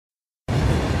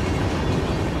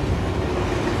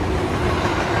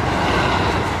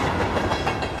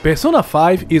Persona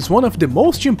 5 is one of the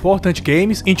most important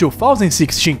games in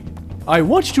 2016. I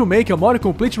want to make a more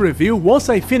complete review once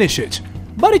I finish it,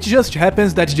 but it just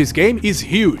happens that this game is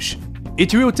huge.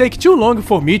 It will take too long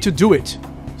for me to do it.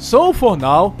 So for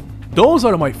now, those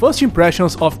are my first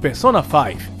impressions of Persona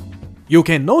 5. You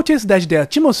can notice that the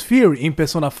atmosphere in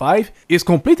Persona 5 is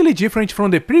completely different from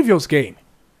the previous game.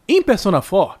 In Persona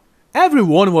 4,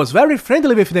 everyone was very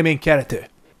friendly with the main character.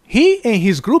 He and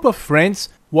his group of friends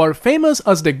were famous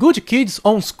as the good kids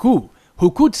on school who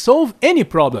could solve any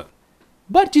problem.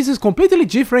 But this is completely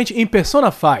different in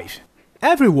Persona 5.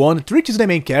 Everyone treats the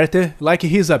main character like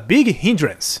he's a big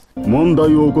hindrance. 問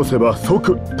題を起こせば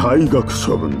即退学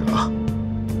処分だ。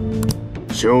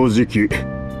正直、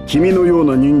君のよう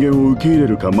な人間を受け入れ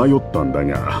るか迷ったんだ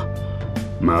が、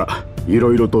まあ、い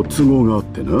ろいろと都合があっ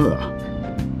てな。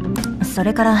そ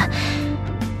れから、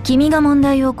君が問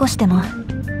題を起こしても、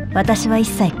私は一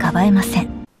切かばえませ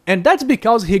ん。And that's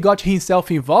because he got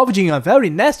himself involved in a very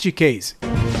nasty case.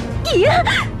 いや。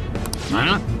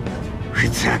ふ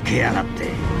ざけやがって。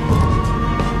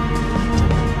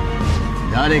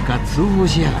誰か通報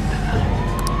しやがったな。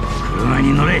車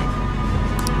に乗れ。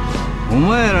お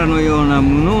前らのような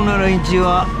無能な連中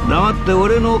は黙って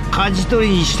俺の舵取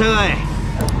りに従え。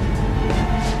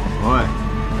おい、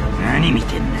何見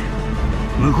てんだ。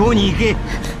向こうに行け。助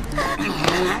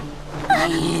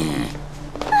け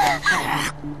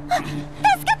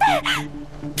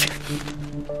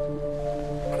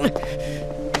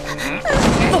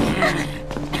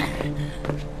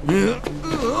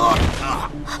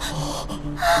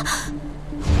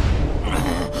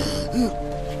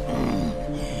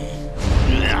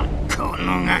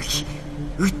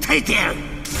て。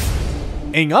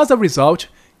And as a result,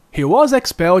 he was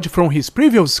expelled from his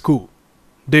previous school.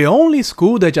 The only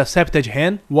school that accepted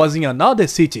him was in another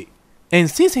city. And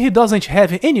since he doesn't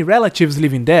have any relatives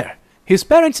living there, his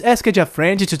parents asked a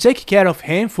friend to take care of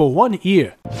him for 1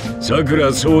 year.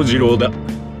 Sakura Sojiroだ。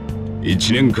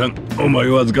1年間お前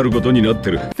を預かることになっ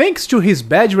てる。Thanks to his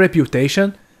bad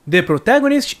reputation, the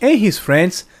protagonist and his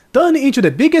friends turned into the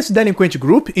biggest delinquent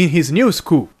group in his new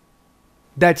school.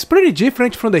 That's pretty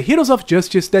different from the Heroes of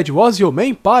Justice that was your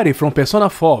main party from Persona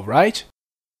 4, right?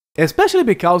 Especially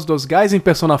because those guys in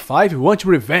Persona 5 want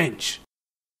revenge.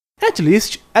 At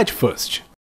least, at first.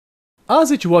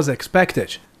 As it was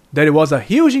expected, there was a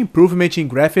huge improvement in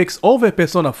graphics over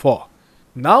Persona 4.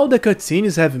 Now the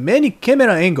cutscenes have many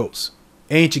camera angles,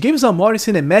 and it gives a more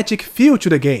cinematic feel to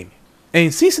the game.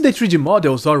 And since the 3D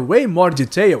models are way more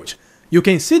detailed, you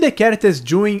can see the characters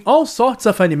doing all sorts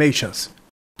of animations.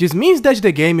 This means that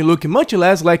the game looks much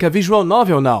less like a visual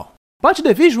novel now. But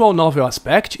the visual novel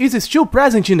aspect is still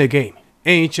present in the game,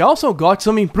 and it also got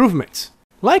some improvements,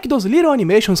 like those little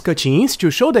animations cutscenes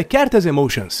to show the characters'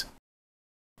 emotions.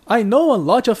 I know a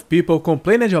lot of people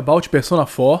complained about Persona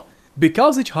 4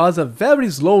 because it has a very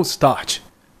slow start.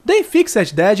 They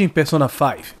fixed that in Persona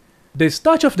 5. The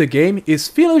start of the game is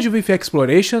filled with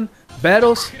exploration,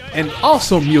 battles, and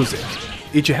awesome music.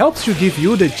 It helps to give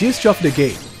you the gist of the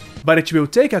game, but it will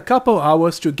take a couple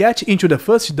hours to get into the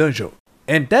first dungeon.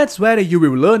 And that's where you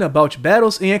will learn about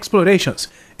battles and explorations,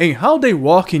 and how they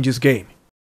work in this game.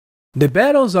 The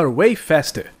battles are way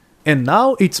faster, and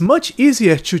now it's much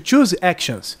easier to choose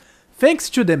actions, thanks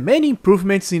to the many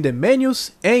improvements in the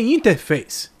menus and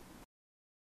interface.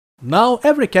 Now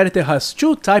every character has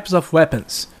 2 types of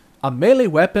weapons, a melee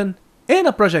weapon and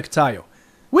a projectile,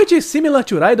 which is similar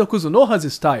to Raido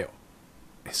Kuzunoha's style.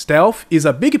 Stealth is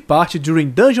a big part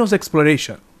during dungeons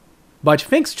exploration, but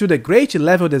thanks to the great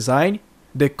level design,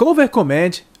 the cover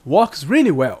command works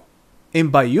really well,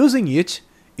 and by using it,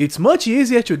 it's much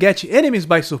easier to get enemies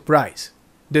by surprise.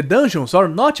 The dungeons are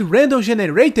not random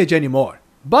generated anymore,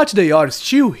 but they are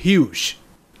still huge.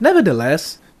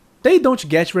 Nevertheless, they don't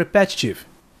get repetitive,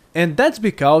 and that's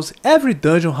because every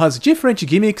dungeon has different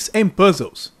gimmicks and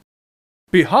puzzles.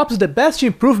 Perhaps the best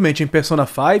improvement in Persona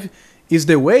 5 is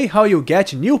the way how you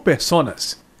get new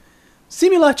personas.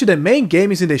 Similar to the main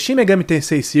games in the Shin Megami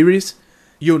Tensei series,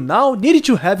 you now need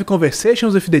to have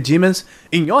conversations with the demons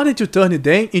in order to turn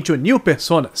them into new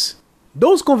personas.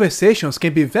 Those conversations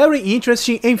can be very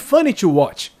interesting and funny to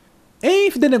watch. And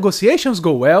if the negotiations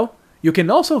go well, you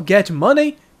can also get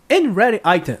money and rare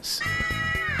items.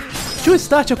 To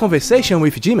start a conversation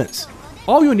with demons,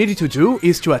 all you need to do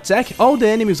is to attack all the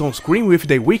enemies on screen with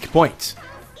the weak points.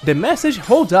 The message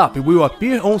 "Hold Up" will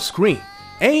appear on screen,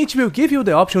 and it will give you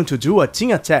the option to do a team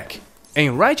attack,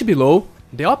 and right below,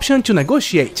 the option to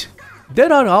negotiate.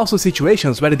 There are also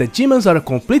situations where the demons are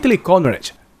completely cornered,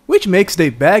 which makes they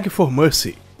beg for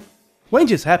mercy. When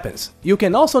this happens, you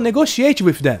can also negotiate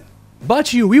with them.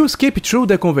 but you will skip through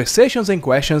the conversations and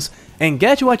questions and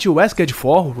get what you asked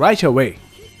for right away.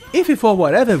 If for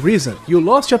whatever reason you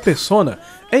lost your persona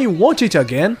and you want it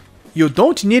again, you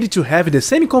don't need to have the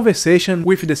same conversation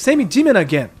with the same demon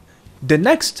again. The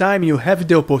next time you have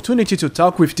the opportunity to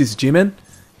talk with this demon,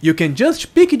 you can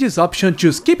just pick this option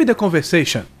to skip the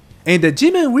conversation, and the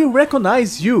demon will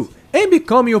recognize you and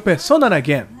become your persona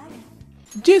again.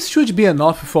 This should be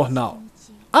enough for now.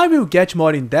 I will get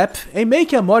more in depth and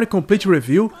make a more complete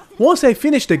review once I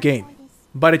finish the game,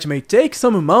 but it may take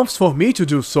some months for me to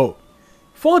do so.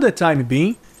 For the time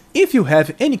being, if you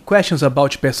have any questions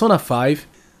about Persona 5,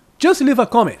 just leave a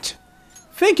comment.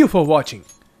 Thank you for watching.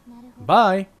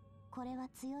 Bye! これは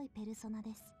強いペルソナ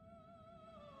です。